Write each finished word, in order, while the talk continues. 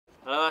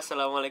Halo,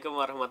 assalamualaikum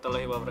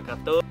warahmatullahi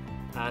wabarakatuh.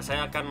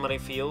 Saya akan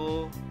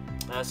mereview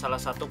salah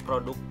satu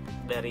produk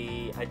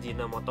dari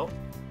Ajinomoto.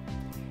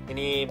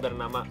 Ini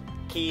bernama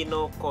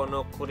Kinoko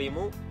no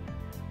Kurimu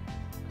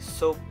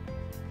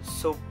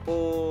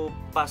Supu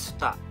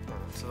Pasta.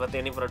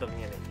 Seperti ini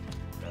produknya nih.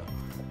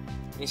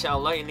 Insya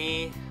Allah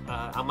ini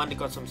aman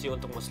dikonsumsi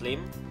untuk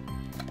muslim.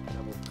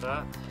 Kita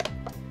buka.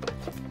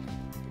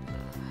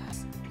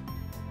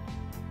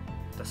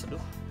 Kita seduh.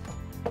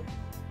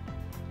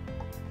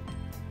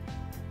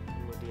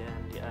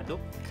 Kemudian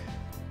diaduk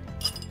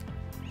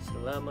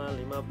selama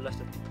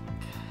 15 detik.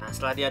 Nah,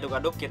 setelah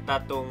diaduk-aduk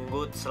kita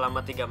tunggu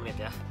selama 3 menit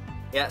ya.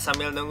 Ya,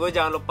 sambil nunggu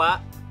jangan lupa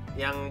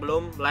yang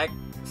belum like,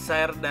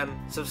 share, dan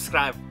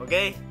subscribe,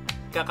 oke?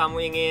 Jika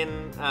kamu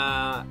ingin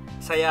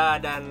saya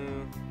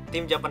dan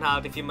tim Japan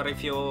Halal TV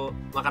mereview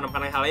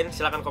makanan-makanan hal lain,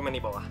 silahkan komen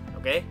di bawah,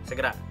 oke?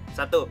 Segera.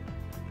 1,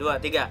 2,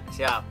 3,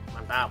 siap,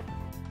 mantap.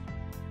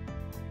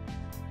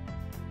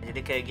 Jadi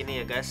kayak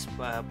gini ya guys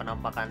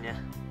penampakannya.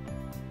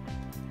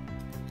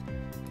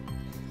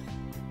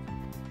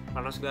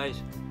 Panas guys.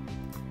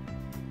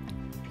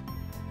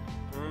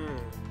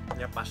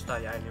 Ya pasta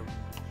ya ini.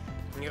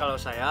 Ini kalau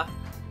saya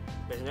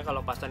biasanya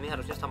kalau pasta ini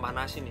harusnya tambah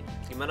nasi nih.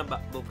 Gimana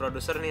Bu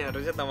produser nih,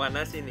 harusnya tambah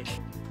nasi nih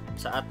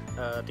saat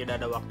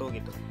tidak ada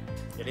waktu gitu.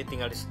 Jadi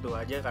tinggal diseduh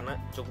aja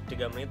karena cukup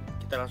 3 menit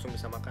kita langsung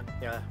bisa makan.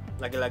 Ya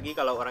lagi-lagi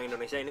kalau orang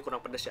Indonesia ini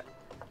kurang pedas ya.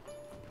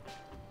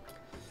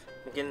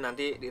 Mungkin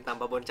nanti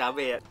ditambah bon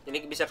cabe ya.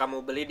 Ini bisa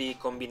kamu beli di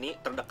kombini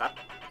terdekat.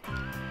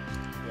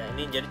 Ya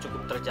ini jadi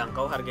cukup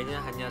terjangkau, harganya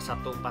hanya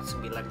 149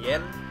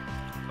 yen.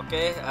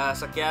 Oke,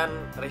 sekian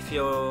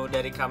review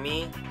dari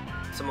kami.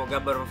 Semoga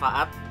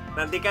bermanfaat.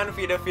 Nantikan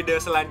video-video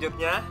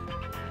selanjutnya.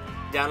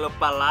 Jangan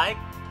lupa like,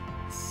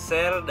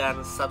 share,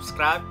 dan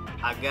subscribe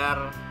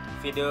agar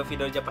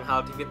video-video Japan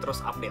Halal TV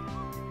terus update.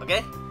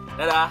 Oke?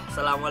 Dadah.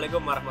 Assalamualaikum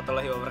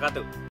warahmatullahi wabarakatuh.